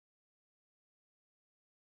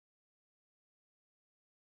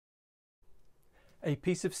A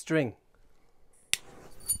piece of string.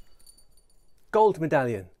 Gold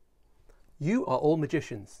medallion. You are all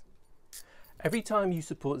magicians. Every time you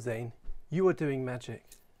support ZANE, you are doing magic.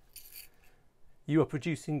 You are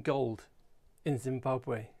producing gold in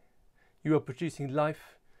Zimbabwe. You are producing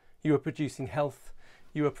life. You are producing health.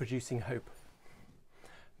 You are producing hope.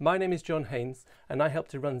 My name is Hayns, and I help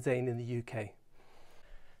to run ZANE in the UK.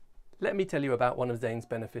 Let me tell you about one of ZANE's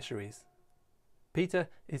beneficiaries. Peter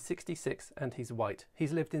is 66 and he's white.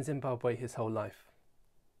 He's lived in Zimbabwe his whole life.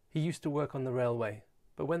 He used to work on the railway,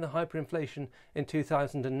 but when the hyperinflation in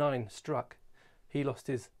 2009 struck, he lost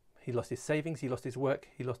his savings, he lost his work,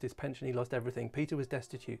 he lost his pension, he lost everything. Peter was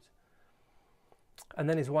destitute. And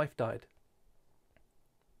then his wife died.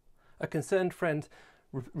 A concerned friend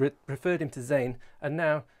referred him to ZANE, and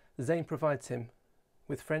now ZANE provides him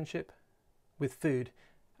with friendship, with food,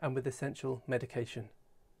 and with essential medication.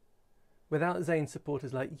 Without ZANE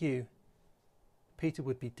supporters like you, Peter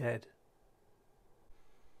would be dead.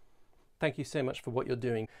 Thank you so much for what you're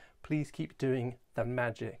doing. Please keep doing the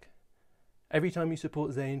magic. Every time you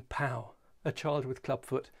support ZANE, pow, a child with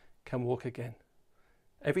clubfoot can walk again.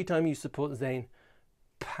 Every time you support ZANE,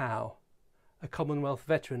 pow, a Commonwealth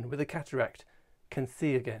veteran with a cataract can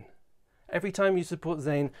see again. Every time you support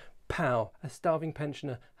ZANE, pow, a starving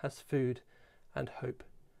pensioner has food and hope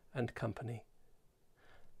and company.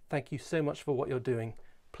 Thank you so much for what you're doing.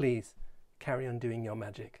 Please carry on doing your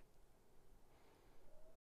magic.